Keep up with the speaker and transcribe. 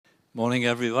Morning,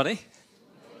 everybody.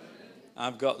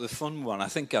 I've got the fun one. I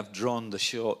think I've drawn the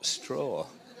short straw.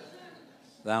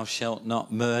 Thou shalt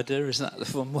not murder. Isn't that the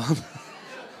fun one?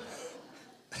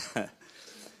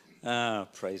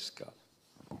 Praise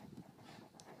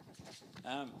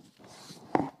God.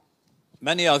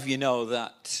 Many of you know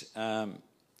that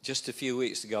just a few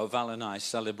weeks ago, Val and I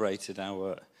celebrated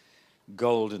our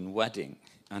golden wedding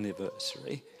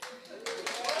anniversary.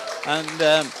 And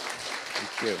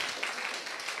thank you.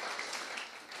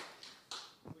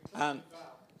 And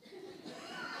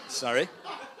sorry?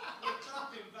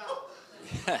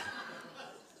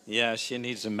 Yeah, she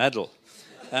needs a medal.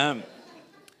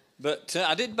 But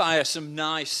I did buy her some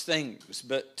nice things.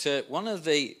 But one of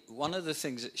the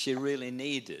things that she really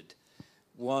needed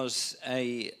was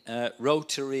a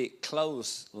rotary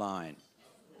clothesline.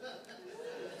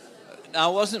 Now,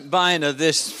 I wasn't buying her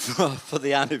this for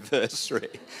the anniversary.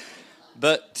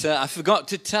 But I forgot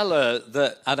to tell her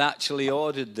that I'd actually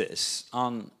ordered this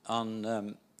on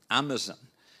Amazon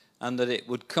and that it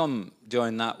would come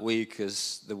during that week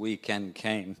as the weekend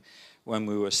came when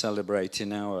we were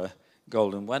celebrating our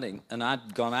golden wedding. And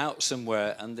I'd gone out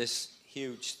somewhere and this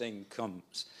huge thing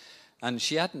comes. And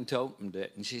she hadn't opened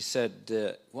it. And she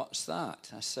said, "What's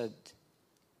that?" I said,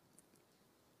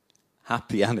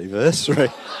 "Happy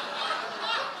anniversary."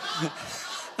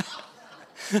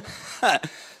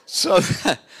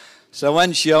 So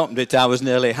when she opened it, I was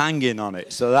nearly hanging on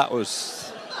it. So that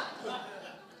was.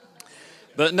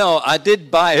 But no, I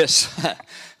did buy her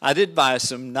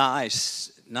some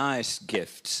nice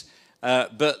gifts.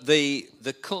 But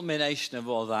the culmination of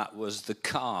all that was the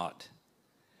card.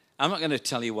 I'm not going to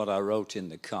tell you what I wrote in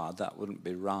the card. That wouldn't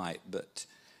be right. But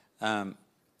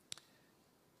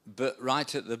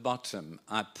right at the bottom,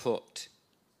 I put,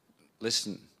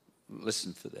 listen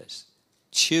for this.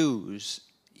 Choose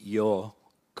your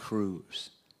cruise.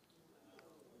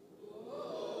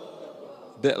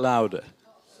 Bit louder.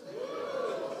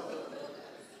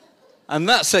 And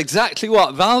that's exactly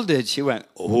what Val did. She went,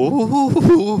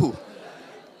 "Ooh."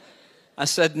 I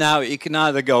said, "Now you can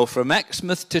either go from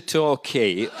Exmouth to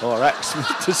Torquay or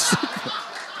Exmouth to Sydney."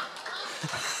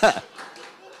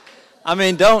 I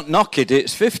mean, don't knock it.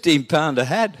 It's £15 a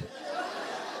head.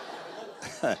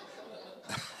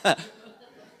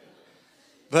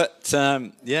 But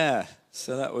yeah,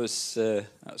 so that was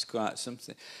quite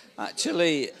something.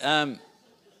 Actually,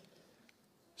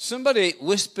 somebody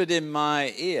whispered in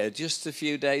my ear just a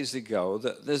few days ago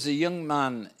that there's a young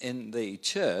man in the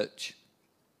church,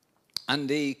 and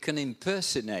he can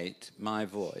impersonate my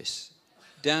voice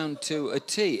down to a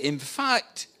T. In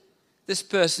fact, this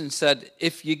person said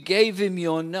if you gave him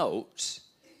your notes,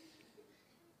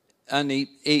 and he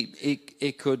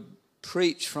could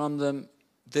preach from them,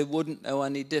 they wouldn't know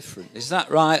any different. Is that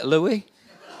right, Louis?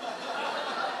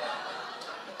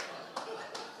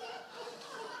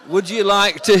 Would you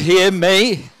like to hear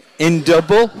me in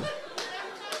double?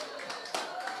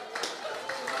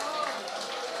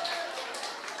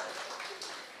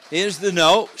 Here's the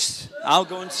notes. I'll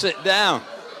go and sit down.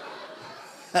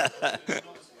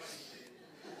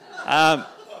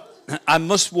 I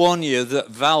must warn you that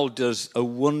Val does a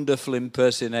wonderful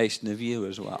impersonation of you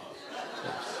as well.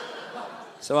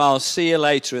 So I'll see you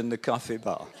later in the coffee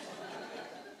bar.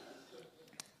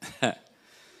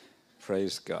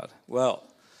 Praise God. Well,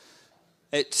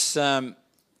 it's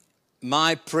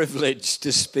my privilege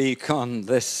to speak on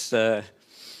this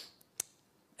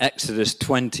Exodus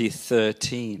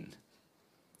 20:13.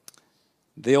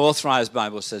 The Authorized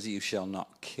Bible says you shall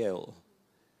not kill,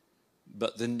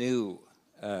 but the New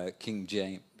King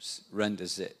James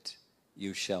renders it,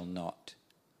 you shall not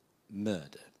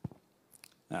murder.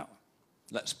 Now,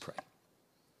 let's pray.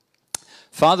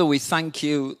 Father, we thank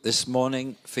you this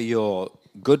morning for your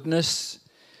goodness,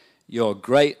 your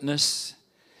greatness,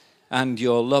 and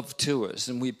your love to us.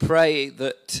 And we pray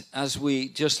that as we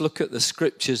just look at the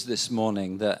scriptures this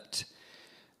morning, that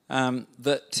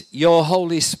your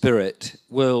Holy Spirit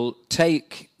will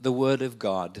take the word of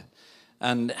God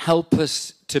and help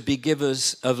us to be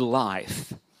givers of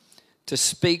life, to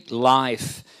speak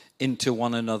life into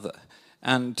one another,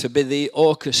 and to be the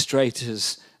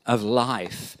orchestrators of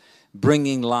life,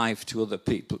 bringing life to other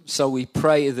people. So we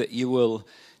pray that you will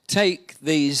take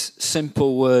these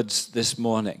simple words this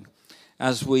morning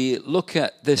as we look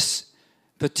at this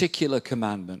particular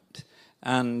commandment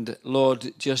and,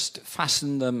 Lord, just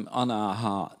fasten them on our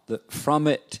heart, that from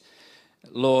it,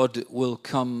 Lord, will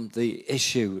come the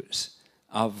issues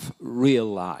of real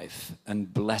life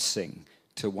and blessing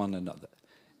to one another.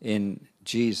 In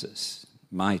Jesus'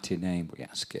 mighty name we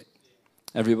ask it.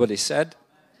 Everybody said?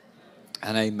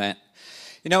 And amen.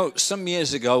 You know, some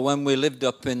years ago when we lived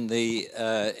up in the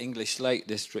English Lake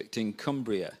District in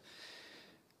Cumbria,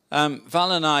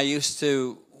 Val and I used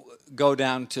to go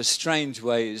down to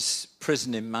Strangeways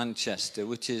prison in Manchester,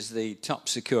 which is the top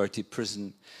security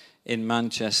prison in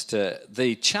Manchester.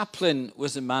 The chaplain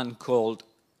was a man called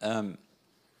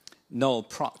Noel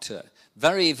Proctor,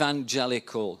 very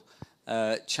evangelical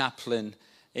chaplain.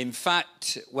 In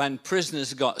fact, when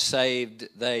prisoners got saved,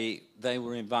 they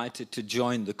were invited to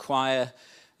join the choir.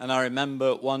 And I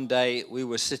remember one day we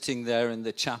were sitting there in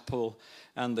the chapel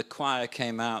and the choir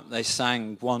came out and they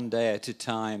sang One Day at a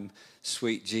Time,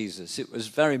 Sweet Jesus. It was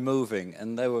very moving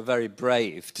and they were very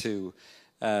brave to,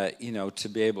 to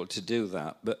be able to do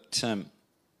that. But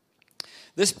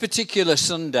this particular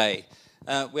Sunday,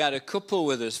 we had a couple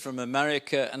with us from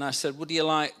America, and I said, would you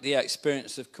like the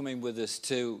experience of coming with us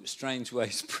to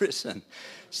Strangeways Prison?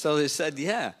 So they said,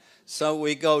 yeah. So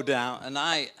we go down, and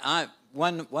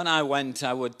when I went,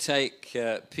 I would take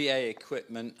PA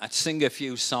equipment, I'd sing a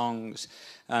few songs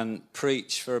and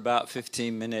preach for about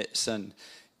 15 minutes, and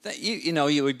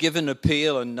you would give an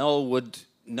appeal, and Noel would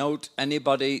note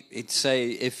anybody. He'd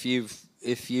say, if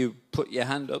you put your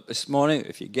hand up this morning,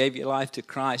 if you gave your life to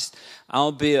Christ,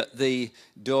 I'll be at the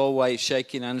doorway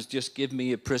shaking hands. Just give me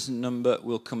your prison number.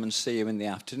 We'll come and see you in the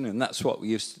afternoon. That's what we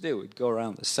used to do. We'd go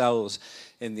around the cells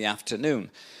in the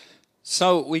afternoon.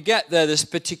 So we get there this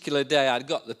particular day. I'd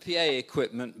got the PA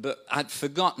equipment, but I'd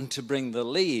forgotten to bring the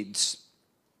leads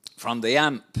from the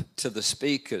amp to the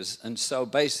speakers. And so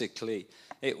basically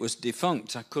it was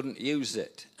defunct. I couldn't use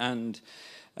it. And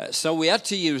so we had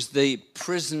to use the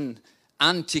prison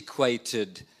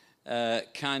antiquated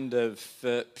kind of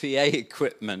PA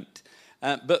equipment.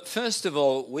 But first of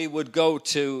all, we would go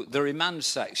to the remand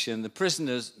section. The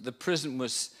prison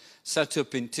was set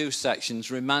up in two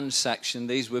sections. Remand section,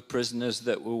 these were prisoners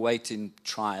that were waiting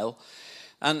trial.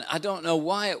 And I don't know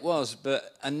why it was,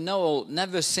 but Noel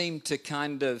never seemed to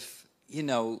kind of,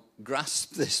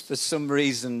 grasp this for some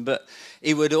reason, but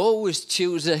he would always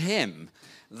choose a hymn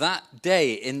that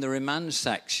day in the remand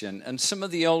section, and some of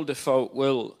the older folk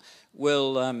will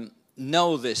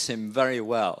know this hymn very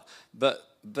well. But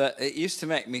it used to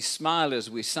make me smile as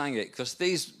we sang it, because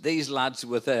these lads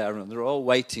were there and they're all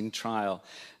waiting trial.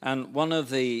 And one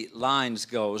of the lines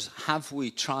goes, "Have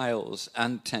we trials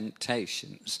and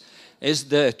temptations? Is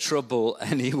there trouble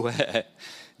anywhere?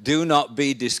 Do not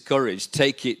be discouraged.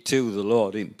 Take it to the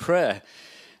Lord in prayer."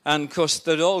 And of course,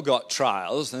 they'd all got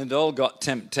trials and they'd all got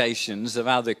temptations of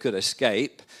how they could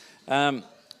escape.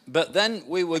 But then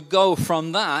we would go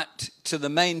from that to the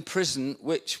main prison,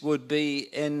 which would be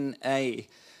in a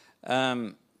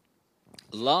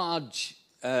large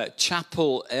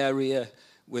chapel area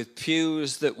with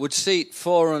pews that would seat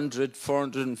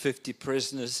 450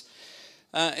 prisoners.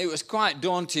 It was quite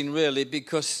daunting, really,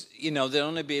 because, there'd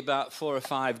only be about 4 or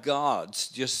 5 guards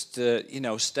just,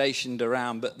 stationed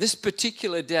around. But this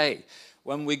particular day,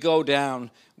 when we go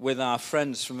down with our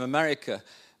friends from America,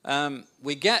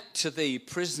 we get to the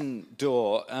prison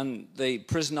door, and the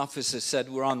prison officer said,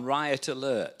 "We're on riot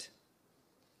alert."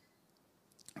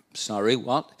 Sorry,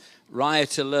 what?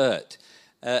 Riot alert.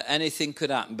 Anything could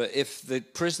happen, but if the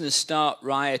prisoners start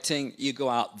rioting, you go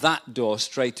out that door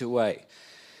straight away.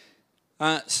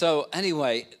 So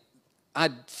anyway,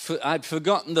 I'd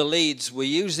forgotten the leads.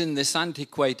 We're using this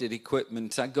antiquated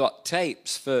equipment. I got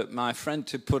tapes for my friend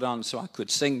to put on so I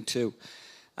could sing to.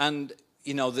 And,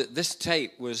 this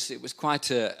tape was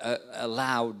quite a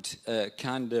loud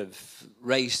kind of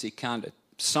racy kind of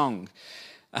song.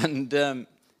 And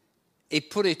he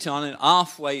put it on, and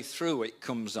halfway through it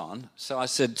comes on. So I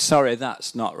said, "Sorry,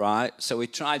 that's not right." So we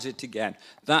tried it again.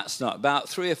 That's not. About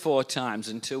 3 or 4 times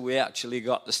until we actually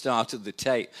got the start of the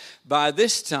tape. By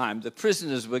this time, the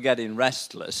prisoners were getting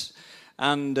restless.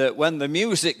 And when the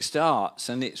music starts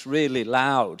and it's really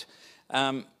loud,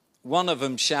 one of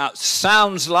them shouts,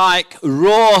 "Sounds like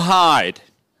Rawhide."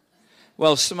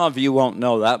 Well, some of you won't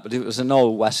know that, but it was an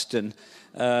old Western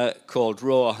called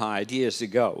Rawhide years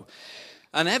ago.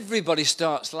 And everybody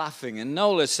starts laughing. And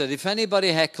Nola said, "If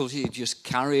anybody heckles you, just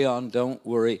carry on, don't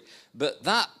worry." But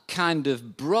that kind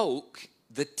of broke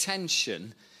the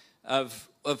tension of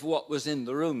what was in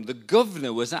the room. The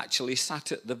governor was actually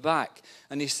sat at the back.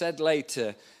 And he said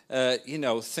later,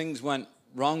 things went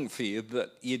wrong for you,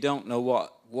 but you don't know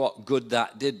what good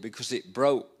that did, because it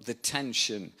broke the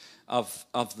tension of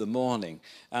the morning.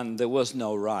 And there was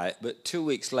no riot. But 2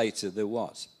 weeks later, there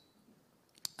was.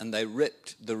 And they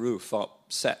ripped the roof up,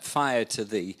 set fire to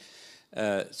the,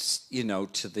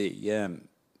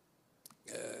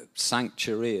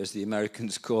 sanctuary, as the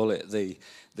Americans call it,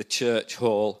 the church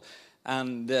hall.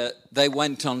 And they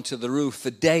went onto the roof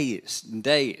for days and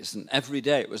days, and every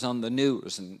day it was on the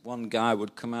news. And one guy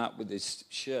would come out with his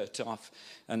shirt off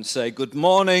and say, "Good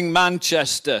morning,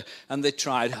 Manchester." And they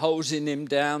tried hosing him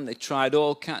down. They tried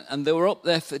all kinds, and they were up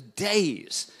there for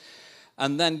days.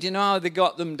 And then, do you know how they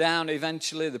got them down?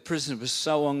 Eventually, the prisoner was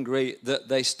so hungry that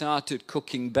they started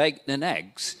cooking bacon and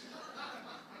eggs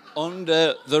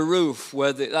under the roof.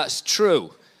 That's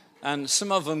true. And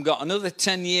some of them got another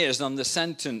 10 years on the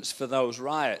sentence for those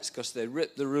riots because they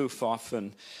ripped the roof off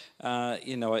and,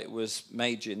 it was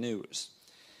major news.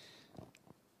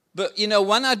 But,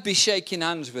 when I'd be shaking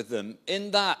hands with them, in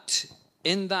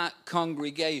that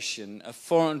congregation of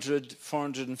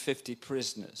 450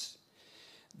 prisoners,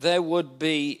 there would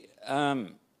be,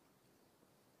 there'd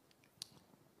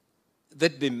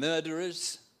be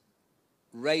murderers,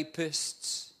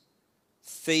 rapists,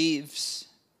 thieves,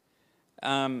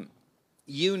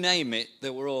 you name it, they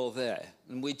were all there.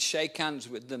 And we'd shake hands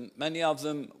with them. Many of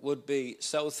them would be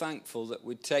so thankful that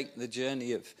we'd take the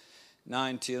journey of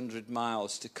 100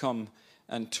 miles to come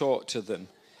and talk to them.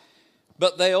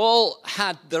 But they all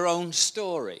had their own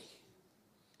story.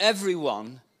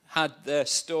 Everyone had their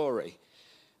story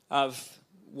of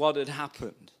what had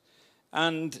happened.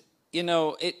 And,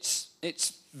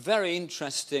 it's very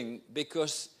interesting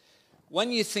because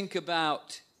when you think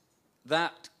about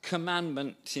that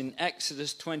commandment in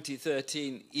Exodus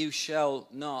 20:13, "You shall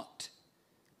not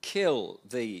kill,"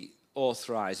 the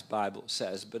Authorized Bible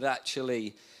says, but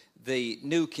actually the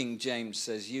New King James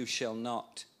says, "You shall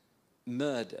not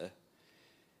murder."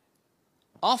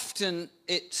 Often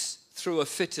it's through a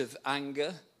fit of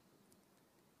anger,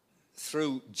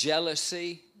 through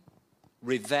jealousy,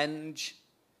 revenge,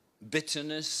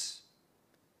 bitterness.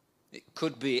 It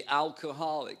could be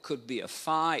alcohol, it could be a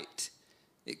fight,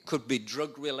 it could be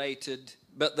drug-related,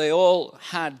 but they all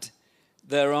had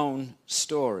their own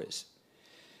stories.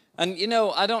 And,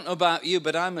 I don't know about you,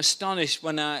 but I'm astonished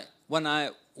when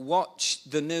I watch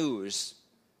the news.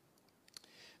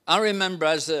 I remember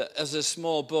as a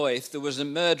small boy, if there was a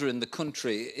murder in the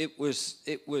country, it was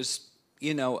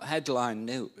headline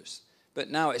news. But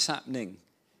now it's happening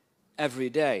every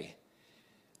day.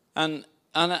 And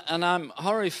I'm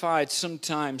horrified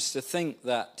sometimes to think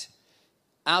that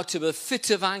out of a fit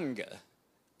of anger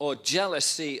or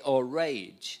jealousy or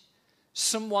rage,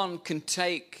 someone can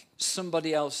take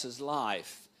somebody else's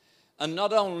life and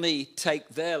not only take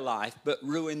their life but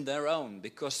ruin their own,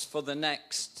 because for the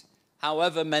next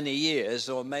however many years,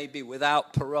 or maybe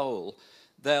without parole,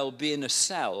 they'll be in a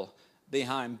cell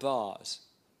behind bars.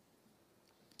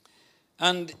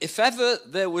 And if ever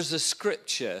there was a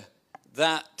scripture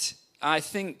that I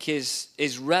think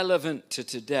is relevant to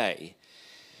today,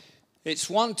 it's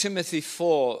 1 Timothy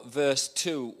 4, verse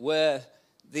 2, where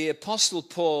the Apostle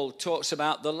Paul talks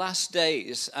about the last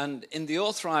days. And in the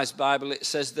Authorized Bible, it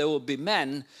says there will be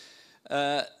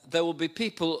there will be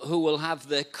people who will have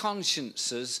their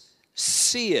consciences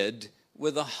seared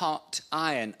with a hot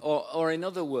iron. Or in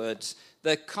other words,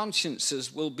 their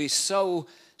consciences will be so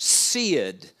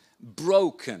seared,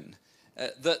 broken,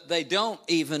 that they don't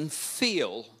even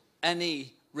feel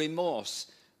any remorse.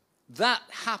 That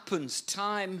happens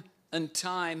time and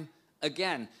time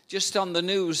again. Just on the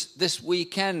news this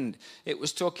weekend, it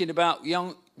was talking about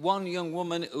one young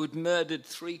woman who had murdered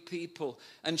 3 people,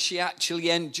 and she actually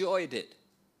enjoyed it.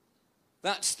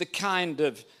 That's the kind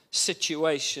of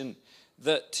situation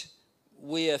that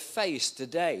we are faced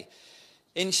today.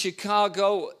 In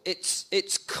Chicago,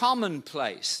 it's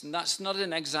commonplace, and that's not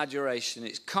an exaggeration.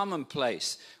 It's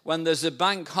commonplace when there's a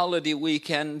bank holiday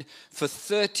weekend for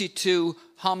 32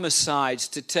 homicides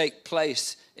to take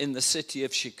place in the city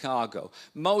of Chicago,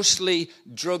 mostly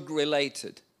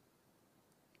drug-related.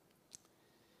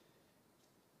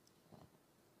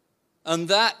 And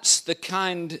that's the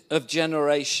kind of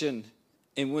generation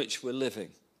in which we're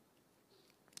living.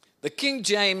 The King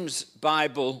James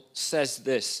Bible says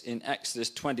this in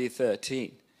Exodus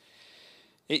 20:13.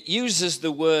 It uses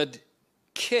the word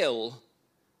kill,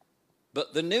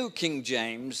 but the New King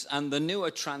James and the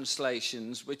newer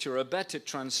translations, which are a better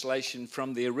translation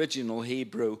from the original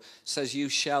Hebrew, says you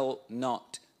shall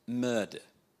not murder.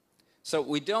 So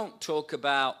we don't talk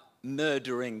about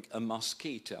murdering a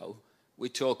mosquito. We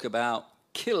talk about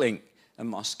killing a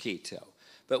mosquito.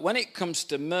 But when it comes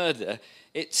to murder,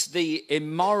 it's the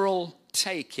immoral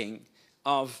taking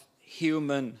of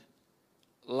human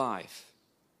life.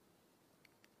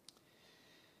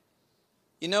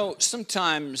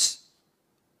 Sometimes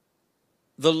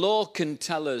the law can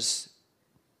tell us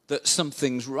that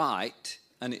something's right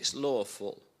and it's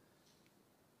lawful,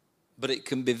 but it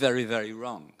can be very, very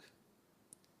wrong.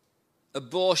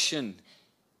 Abortion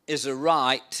is a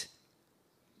right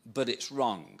but it's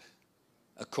wrong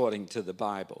according to the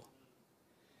Bible.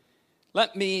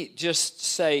 Let me just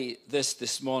say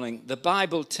this morning. The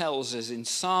Bible tells us in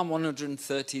Psalm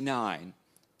 139,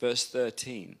 verse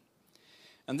 13,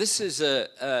 and this is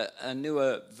a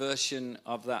newer version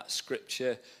of that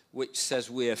scripture which says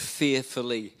we are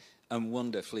fearfully and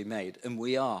wonderfully made, and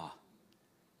we are.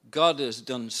 God has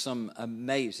done some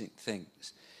amazing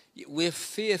things. We're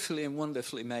fearfully and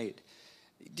wonderfully made.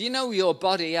 Do you know your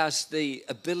body has the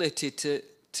ability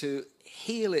to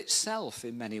heal itself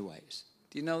in many ways?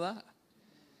 Do you know that?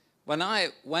 When I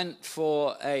went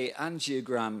for an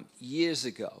angiogram years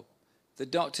ago, the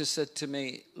doctor said to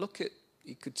me, look at,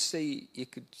 you could see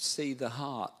the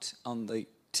heart on the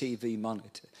TV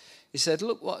monitor. He said,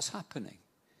 look what's happening.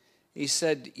 He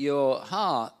said, your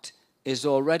heart is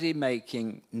already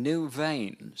making new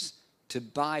veins to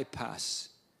bypass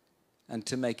and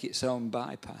to make its own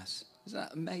bypass. Isn't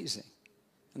that amazing?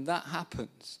 And that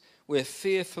happens. We're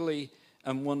fearfully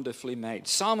and wonderfully made.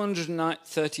 Psalm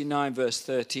 139 verse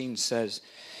 13 says,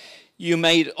 you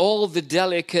made all the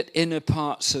delicate inner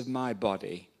parts of my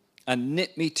body and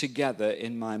knit me together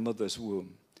in my mother's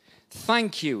womb.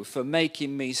 Thank you for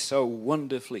making me so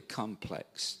wonderfully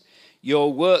complex.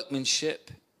 Your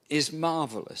workmanship is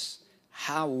marvelous.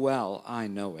 How well I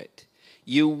know it.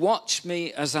 You watched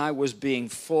me as I was being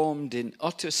formed in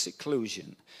utter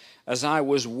seclusion, as I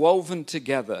was woven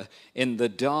together in the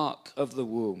dark of the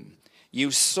womb.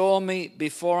 You saw me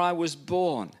before I was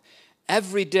born.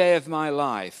 Every day of my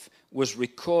life was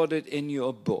recorded in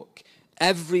your book.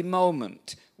 Every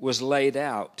moment was laid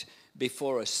out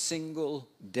before a single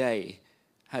day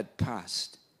had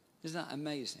passed. Isn't that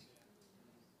amazing?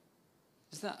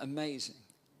 Isn't that amazing?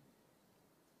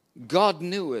 God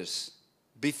knew us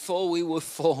before we were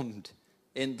formed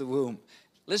in the womb.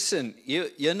 Listen,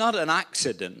 you're not an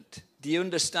accident. Do you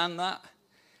understand that?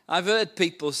 I've heard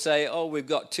people say, oh, we've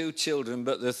got 2 children,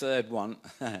 but the third one,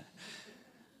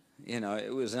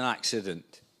 it was an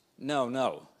accident.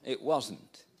 No, it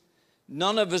wasn't.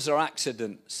 None of us are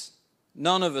accidents.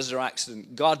 None of us are accidents.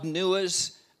 God knew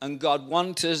us, and God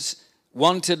wanted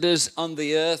us on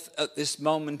the earth at this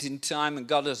moment in time, and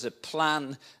God has a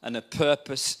plan and a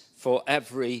purpose for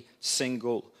every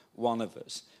single one of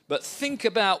us. But think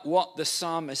about what the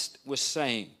psalmist was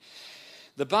saying.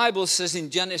 The Bible says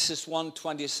in Genesis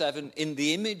 1:27, in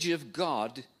the image of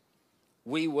God,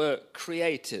 we were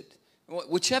created.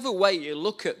 Whichever way you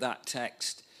look at that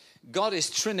text, God is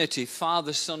Trinity,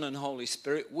 Father, Son, and Holy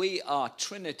Spirit. We are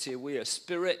Trinity. We are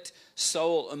spirit,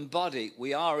 soul, and body.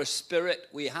 We are a spirit.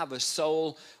 We have a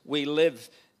soul. We live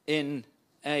in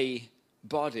a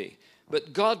body.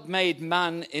 But God made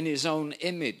man in his own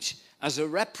image as a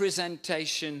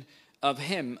representation of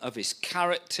him, of his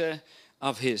character,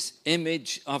 of his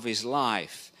image, of his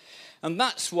life. And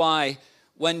that's why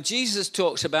when Jesus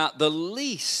talks about the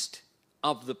least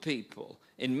of the people,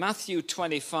 in Matthew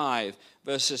 25,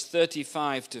 verses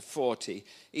 35 to 40,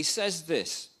 he says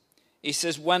this. He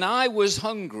says, when I was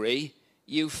hungry,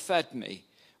 you fed me.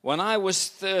 When I was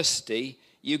thirsty,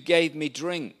 you gave me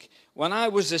drink. When I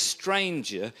was a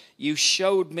stranger, you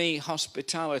showed me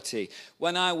hospitality.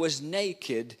 When I was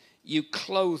naked, you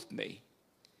clothed me.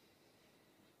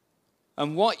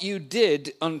 And what you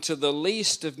did unto the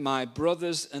least of my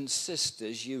brothers and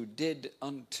sisters, you did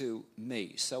unto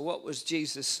me. So what was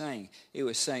Jesus saying? He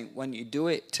was saying, when you do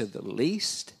it to the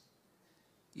least,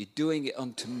 you're doing it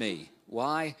unto me.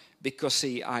 Why? Because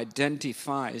he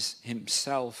identifies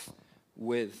himself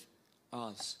with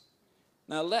us.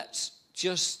 Now let's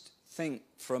just think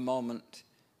for a moment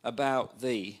about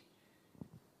the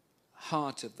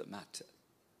heart of the matter.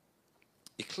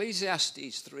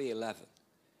 Ecclesiastes 3:11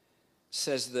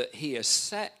 says that he has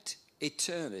set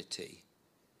eternity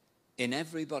in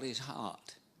everybody's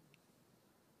heart.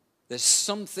 There's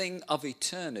something of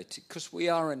eternity, because we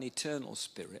are an eternal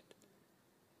spirit.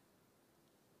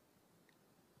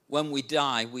 When we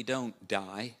die, we don't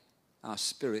die. Our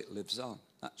spirit lives on.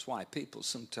 That's why people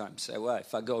sometimes say, well,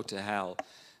 if I go to hell,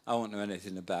 I won't know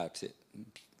anything about it.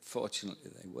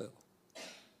 Fortunately, they will.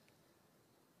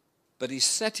 But he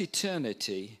set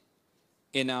eternity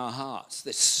in our hearts.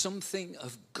 There's something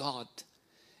of God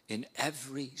in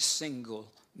every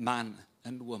single man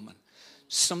and woman.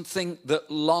 Something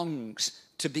that longs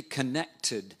to be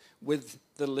connected with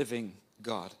the living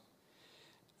God.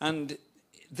 And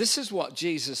this is what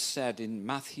Jesus said in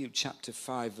Matthew chapter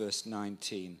 5, verse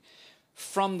 19.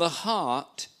 From the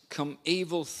heart come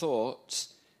evil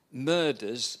thoughts,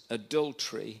 murders,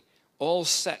 adultery, all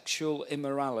sexual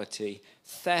immorality,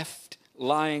 theft,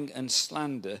 lying, and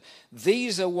slander.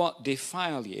 These are what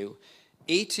defile you.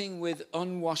 Eating with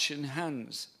unwashed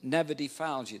hands never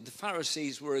defiles you. The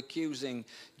Pharisees were accusing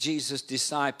Jesus'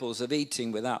 disciples of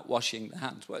eating without washing their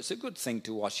hands. Well, it's a good thing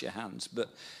to wash your hands, but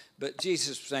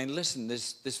Jesus was saying, listen,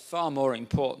 there's far more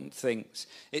important things.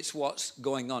 It's what's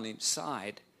going on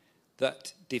inside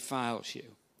that defiles you.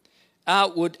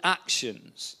 Outward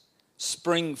actions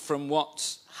spring from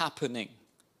what's happening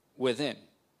within.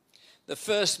 The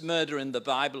first murder in the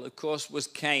Bible, of course, was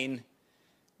Cain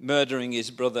murdering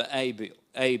his brother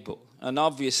Abel. And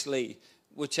obviously,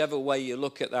 whichever way you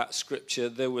look at that scripture,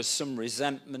 there was some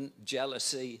resentment,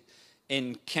 jealousy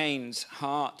in Cain's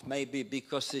heart, maybe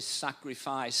because his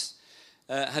sacrifice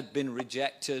had been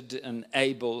rejected and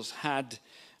Abel's had.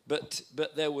 But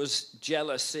there was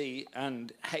jealousy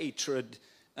and hatred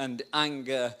and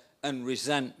anger and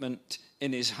resentment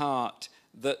in his heart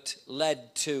that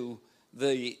led to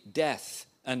the death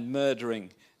and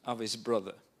murdering of his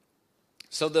brother.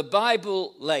 So the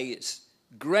Bible lays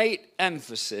great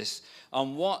emphasis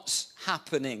on what's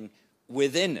happening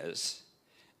within us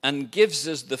and gives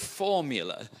us the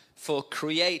formula for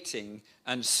creating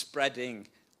and spreading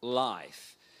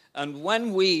life. And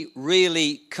when we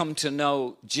really come to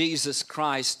know Jesus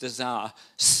Christ as our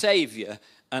Savior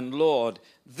and Lord,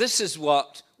 this is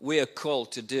what we are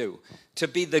called to do, to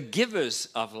be the givers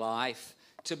of life,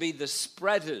 to be the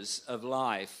spreaders of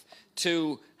life,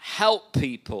 to help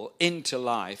people into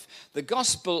life. The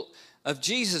gospel of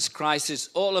Jesus Christ is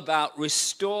all about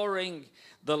restoring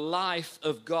the life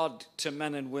of God to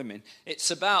men and women. It's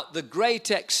about the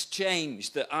great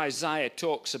exchange that Isaiah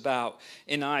talks about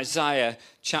in Isaiah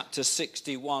chapter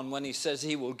 61, when he says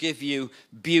he will give you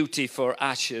beauty for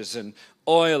ashes and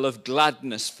oil of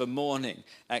gladness for mourning,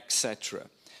 etc.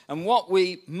 And what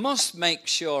we must make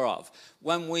sure of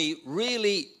when we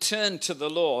really turn to the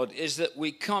Lord is that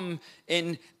we come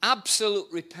in absolute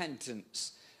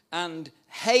repentance and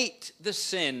hate the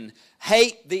sin,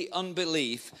 hate the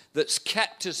unbelief that's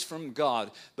kept us from God.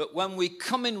 But when we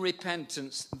come in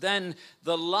repentance, then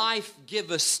the life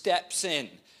giver steps in,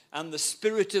 and the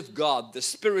Spirit of God, the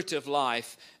Spirit of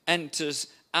life, enters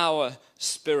our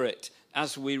spirit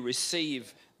as we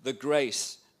receive the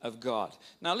grace of God.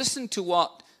 Now listen to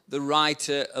what the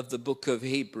writer of the book of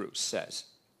Hebrews says.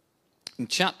 In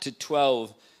chapter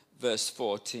 12, verse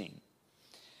 14,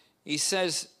 he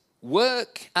says,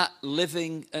 work at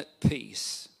living at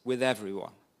peace with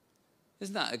everyone.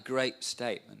 Isn't that a great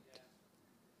statement?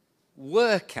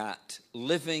 Work at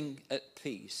living at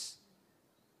peace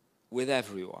with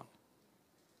everyone.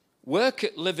 Work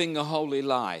at living a holy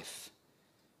life.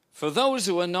 For those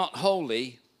who are not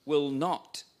holy will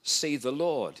not see the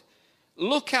Lord.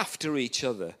 Look after each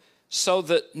other so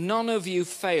that none of you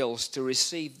fails to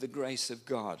receive the grace of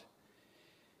God.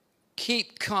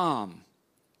 Keep calm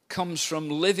comes from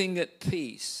living at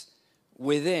peace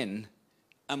within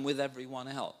and with everyone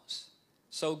else.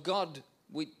 So God,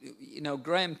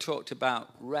 Graham talked about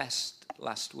rest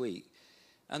last week,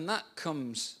 and that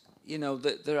comes,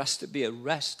 that there has to be a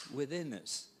rest within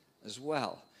us as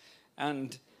well.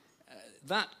 And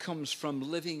that comes from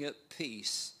living at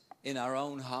peace in our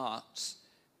own hearts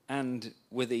and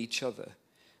with each other.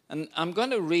 And I'm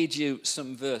going to read you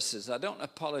some verses. I don't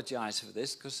apologize for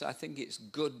this because I think it's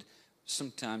good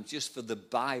sometimes just for the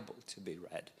Bible to be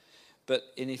read. But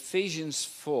in Ephesians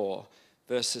 4,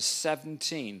 verses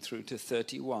 17 through to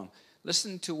 31,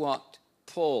 listen to what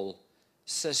Paul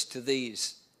says to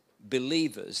these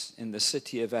believers in the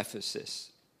city of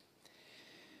Ephesus.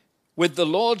 With the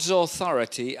Lord's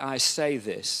authority, I say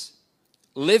this: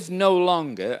 live no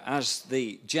longer as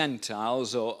the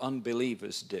Gentiles or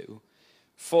unbelievers do,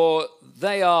 for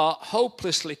they are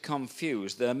hopelessly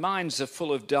confused. Their minds are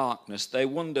full of darkness. They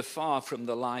wander far from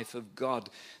the life of God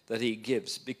that he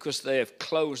gives, because they have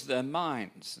closed their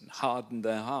minds and hardened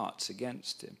their hearts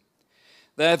against him.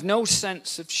 They have no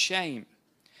sense of shame.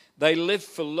 They live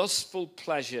for lustful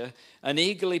pleasure and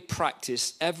eagerly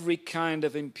practice every kind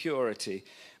of impurity.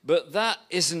 But that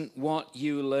isn't what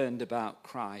you learned about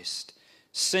Christ.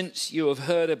 Since you have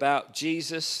heard about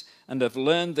Jesus and have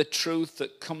learned the truth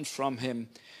that comes from him,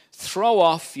 throw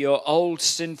off your old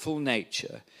sinful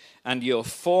nature and your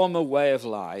former way of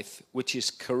life, which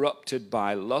is corrupted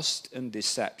by lust and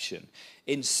deception.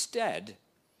 Instead,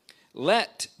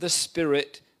 let the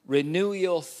Spirit renew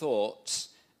your thoughts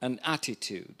and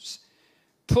attitudes.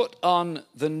 Put on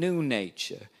the new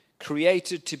nature,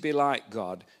 created to be like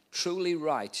God, truly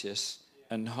righteous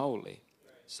and holy.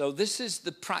 So this is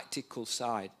the practical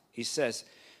side. He says,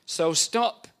 so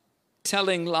stop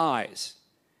telling lies.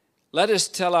 Let us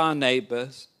tell our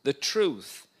neighbors the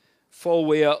truth, for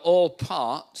we are all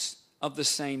parts of the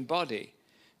same body.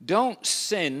 Don't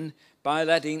sin by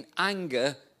letting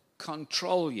anger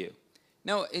control you.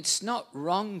 No, it's not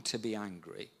wrong to be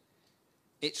angry.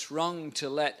 It's wrong to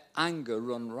let anger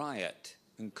run riot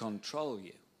and control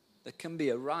you. There can be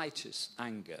a righteous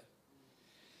anger.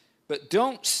 But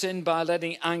don't sin by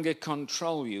letting anger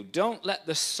control you. Don't let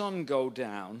the sun go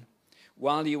down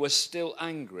while you are still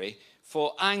angry,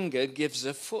 for anger gives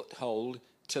a foothold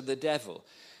to the devil.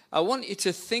 I want you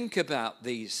to think about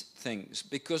these things,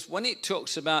 because when it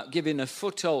talks about giving a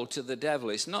foothold to the devil,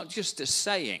 it's not just a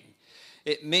saying.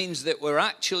 It means that we're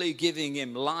actually giving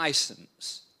him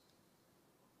license.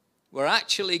 We're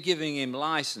actually giving him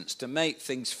license to make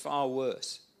things far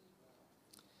worse.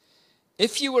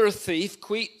 If you were a thief,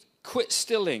 quit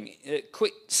stealing.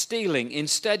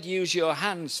 Instead, use your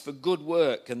hands for good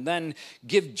work, and then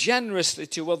give generously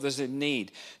to others in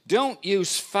need. Don't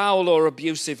use foul or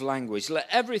abusive language. Let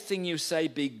everything you say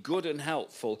be good and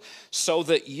helpful, so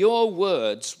that your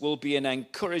words will be an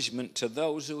encouragement to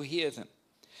those who hear them.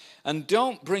 And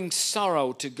don't bring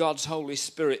sorrow to God's Holy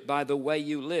Spirit by the way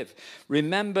you live.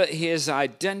 Remember, he has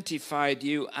identified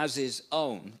you as his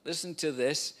own. Listen to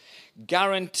this.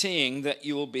 Guaranteeing that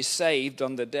you will be saved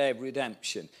on the day of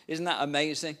redemption. Isn't that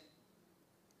amazing?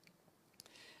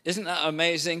 Isn't that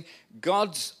amazing?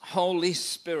 God's Holy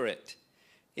Spirit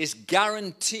is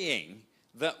guaranteeing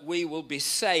that we will be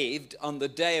saved on the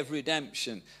day of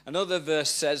redemption. Another verse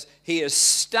says he has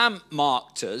stamp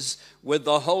marked us with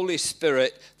the Holy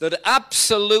Spirit that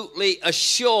absolutely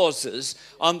assures us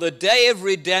on the day of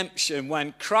redemption,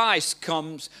 when Christ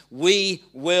comes, we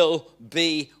will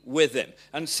be with him.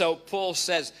 And so Paul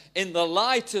says, in the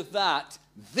light of that,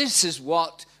 this is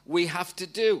what we have to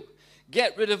do.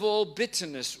 Get rid of all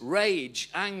bitterness, rage,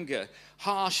 anger,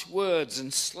 harsh words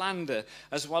and slander,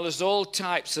 as well as all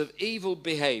types of evil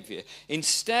behavior.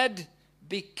 Instead,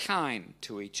 be kind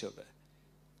to each other,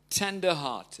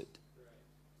 tender-hearted,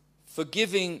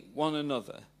 forgiving one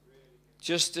another,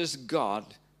 just as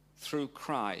God, through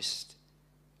Christ,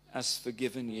 has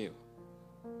forgiven you.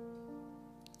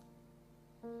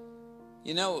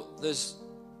 You know, there's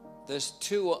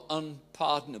two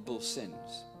unpardonable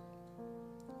sins.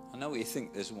 I know you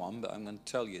think there's one, but I'm going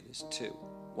to tell you there's two.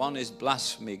 One is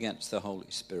blasphemy against the Holy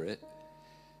Spirit.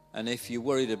 And if you're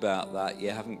worried about that, you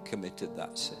haven't committed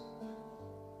that sin.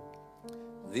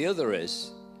 The other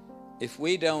is, if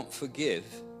we don't forgive,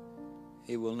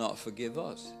 he will not forgive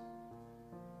us.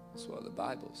 That's what the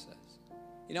Bible says.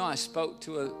 You know, I spoke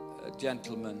to a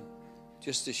gentleman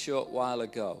just a short while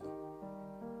ago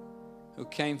who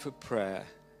came for prayer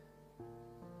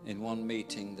in one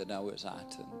meeting that I was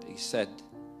at. And he said,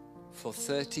 for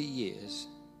 30 years,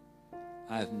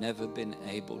 I have never been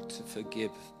able to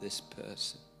forgive this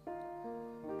person.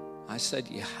 I said,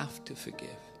 you have to forgive.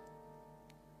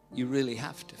 You really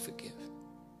have to forgive.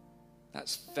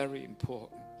 That's very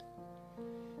important.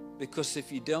 Because if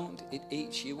you don't, it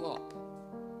eats you up.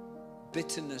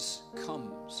 Bitterness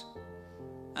comes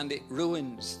and it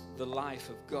ruins the life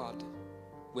of God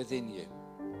within you.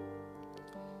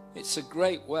 It's a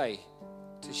great way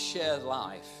to share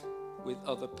life with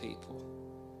other people.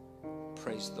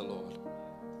 Praise the Lord.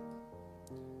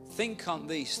 Think on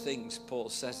these things, Paul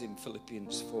says in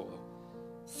Philippians 4.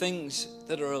 Things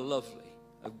that are lovely,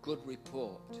 of good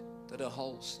report, that are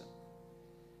wholesome.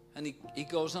 And he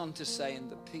goes on to say, in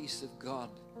the peace of God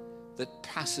that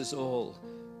passes all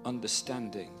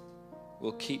understanding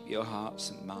will keep your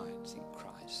hearts and minds in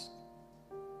Christ.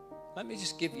 Let me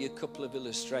just give you a couple of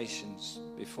illustrations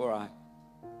before I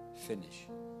finish.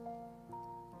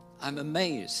 I'm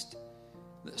amazed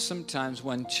that sometimes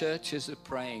when churches are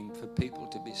praying for people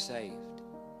to be saved,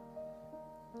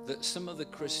 that some of the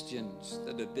Christians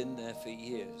that have been there for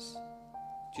years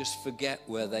just forget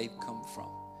where they've come from.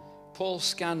 Paul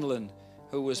Scanlon,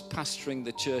 who was pastoring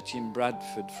the church in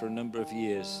Bradford for a number of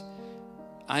years,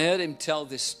 I heard him tell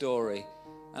this story,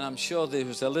 and I'm sure there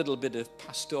was a little bit of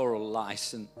pastoral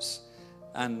license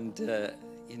and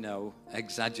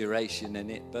exaggeration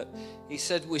in it, but he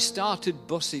said, we started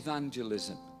bus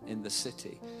evangelism in the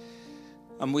city,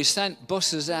 and we sent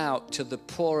buses out to the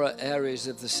poorer areas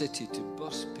of the city to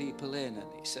bus people in. And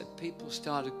he said people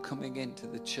started coming into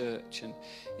the church, and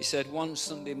he said one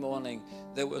Sunday morning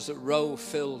there was a row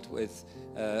filled with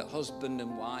husband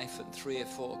and wife and 3 or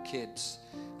 4 kids.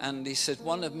 And he said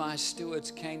one of my stewards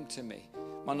came to me,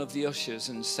 one of the ushers,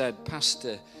 and said,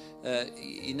 Pastor,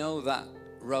 you know that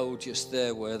row just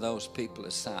there where those people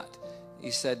are sat? He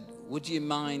said, would you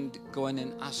mind going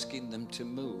and asking them to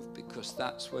move, because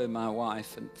that's where my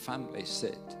wife and family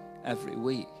sit every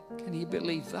week. Can you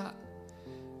believe that?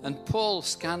 And Paul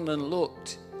Scanlon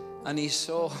looked and he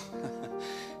saw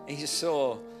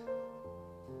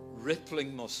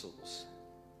rippling muscles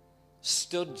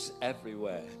studs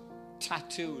everywhere,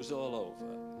 tattoos all over.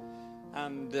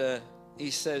 And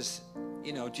he says,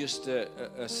 you know, just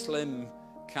a slim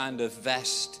kind of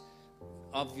vest,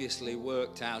 obviously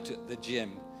worked out at the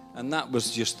gym. And that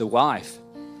was just the wife.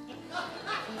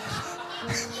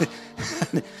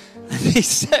 And he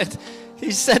said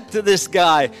to this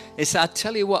guy, he said, "I'll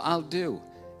tell you what I'll do."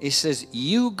 He says,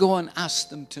 "You go and ask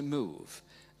them to move,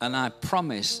 and I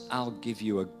promise I'll give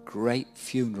you a great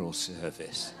funeral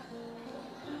service."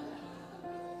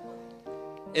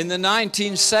 In the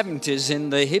 1970s, in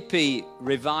the hippie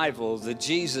revival, the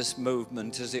Jesus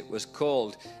movement, as it was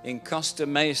called, in Costa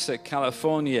Mesa,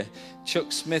 California,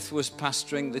 Chuck Smith was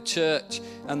pastoring the church,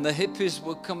 and the hippies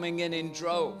were coming in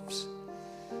droves.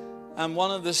 And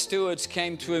one of the stewards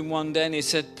came to him one day and he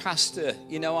said, "Pastor,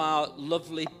 you know our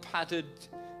lovely padded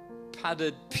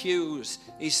pews?"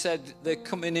 He said, "They're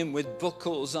coming in with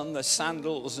buckles on the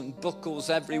sandals and buckles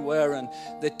everywhere, and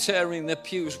they're tearing the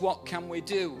pews. What can we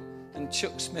do?" And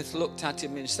Chuck Smith looked at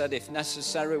him and said, "If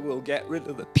necessary, we'll get rid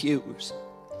of the pews,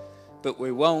 but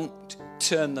we won't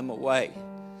turn them away."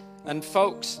 And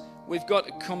folks, we've got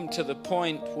to come to the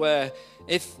point where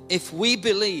if we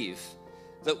believe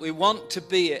that we want to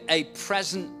be a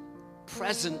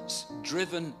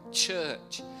presence-driven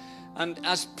church, and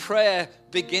as prayer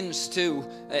begins to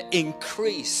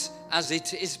increase, as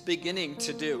it is beginning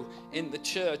to do in the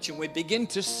church, and we begin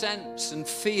to sense and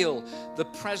feel the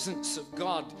presence of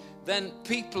God, then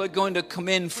people are going to come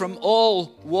in from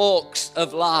all walks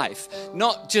of life,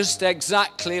 not just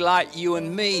exactly like you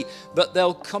and me, but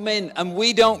they'll come in and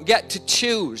we don't get to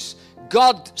choose.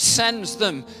 God sends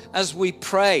them as we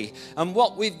pray. And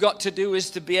what we've got to do is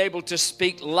to be able to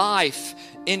speak life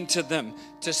into them,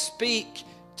 to speak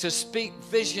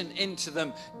vision into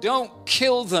them. Don't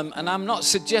kill them. And I'm not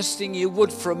suggesting you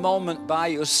would for a moment by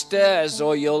your stares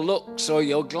or your looks or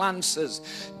your glances.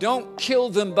 Don't kill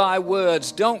them by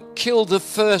words. Don't kill the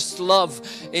first love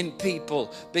in people,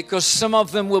 because some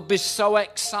of them will be so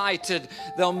excited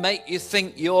they'll make you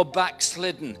think you're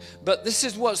backslidden. But this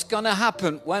is what's going to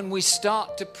happen when we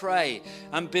start to pray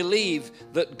and believe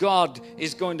that God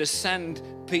is going to send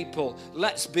people.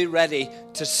 Let's be ready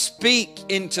to speak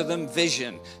into them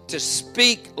vision, to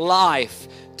speak life,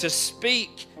 to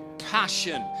speak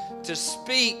passion, to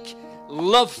speak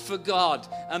love for God,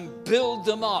 and build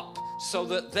them up so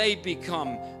that they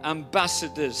become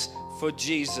ambassadors for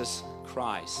Jesus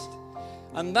Christ.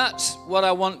 And that's what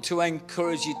I want to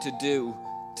encourage you to do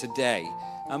today.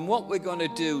 And what we're going to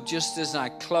do, just as I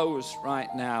close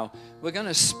right now, we're going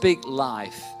to speak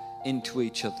life into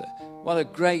each other. What a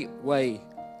great way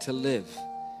to live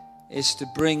is to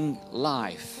bring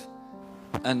life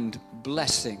and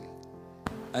blessing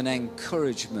and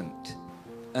encouragement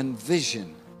and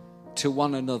vision to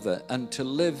one another, and to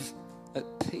live at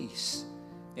peace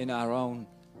in our own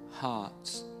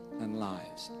hearts and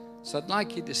lives. So I'd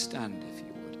like you to stand, if you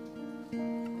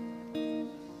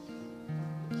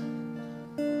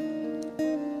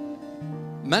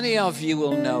would. Many of you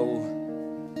will know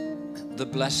the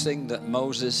blessing that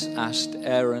Moses asked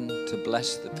Aaron to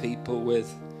bless the people with.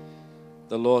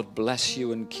 The Lord bless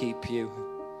you and keep you.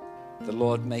 The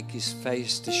Lord make his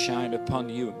face to shine upon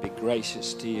you and be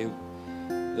gracious to you.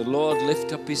 The Lord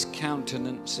lift up his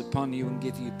countenance upon you and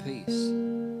give you peace.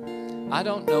 I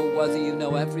don't know whether you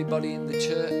know everybody in the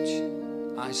church.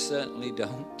 I certainly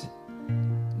don't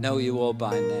know you all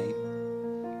by name.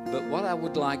 But what I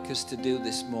would like us to do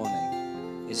this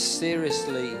morning is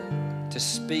seriously to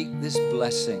speak this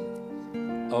blessing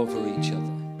over each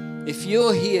other. If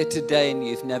you're here today and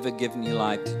you've never given your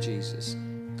life to Jesus,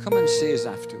 come and see us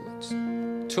afterwards.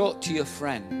 Talk to your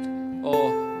friend,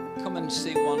 or come and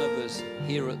see one of us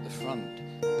here at the front.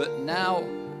 But now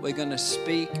we're going to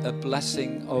speak a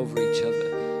blessing over each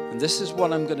other. And this is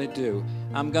what I'm going to do.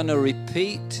 I'm going to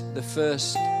repeat the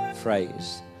first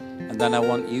phrase, and then I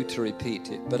want you to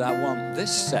repeat it. But I want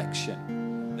this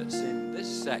section that's in this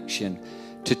section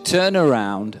to turn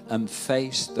around and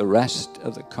face the rest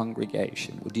of the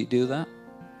congregation. Would you do that?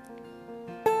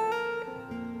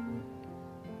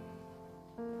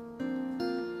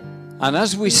 And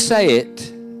as we say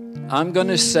it, I'm going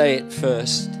to say it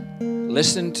first.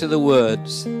 Listen to the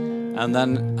words, and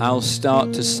then I'll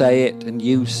start to say it, and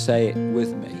you say it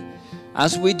with me.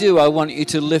 As we do, I want you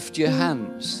to lift your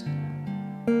hands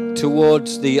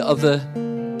towards the other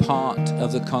part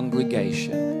of the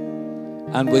congregation.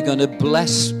 And we're going to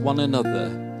bless one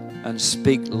another and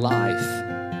speak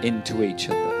life into each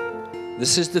other.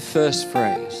 This is the first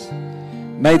phrase.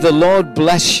 May the Lord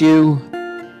bless you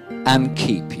and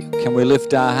keep you. Can we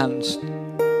lift our hands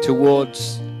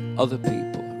towards other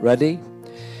people? Ready?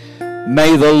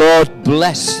 May the Lord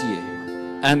bless you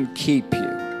and keep you.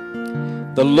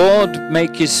 The Lord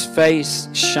make his face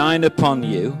shine upon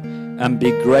you and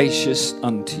be gracious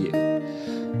unto you.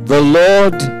 The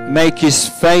Lord make his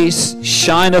face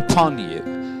shine upon you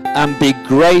and be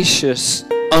gracious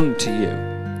unto you.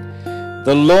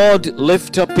 The Lord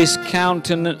lift up his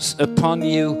countenance upon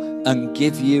you and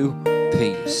give you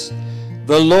peace.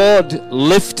 The Lord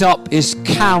lift up his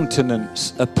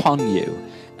countenance upon you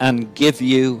and give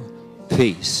you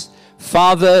peace.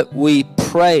 Father, we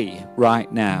pray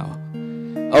right now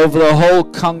over the whole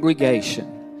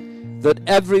congregation that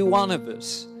every one of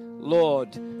us,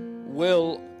 Lord,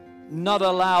 will not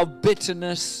allow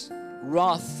bitterness,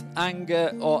 wrath,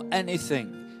 anger, or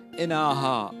anything in our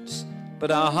hearts,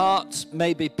 but our hearts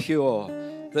may be pure,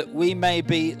 that we may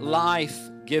be life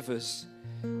givers.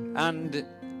 And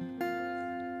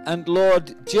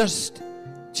Lord, just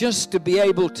to be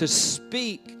able to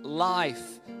speak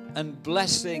life and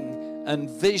blessing and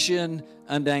vision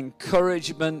and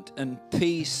encouragement and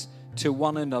peace to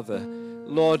one another.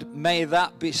 Lord, may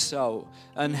that be so,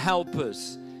 and help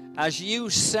us as you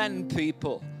send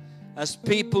people, as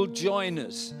people join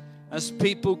us, as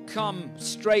people come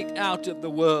straight out of the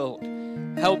world.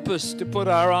 Help us to put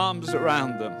our arms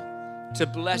around them, to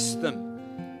bless them,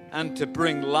 and to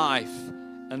bring life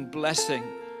and blessing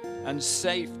and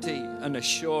safety and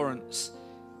assurance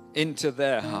into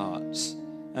their hearts.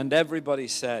 And everybody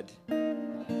said,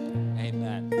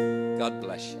 amen. God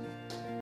bless you.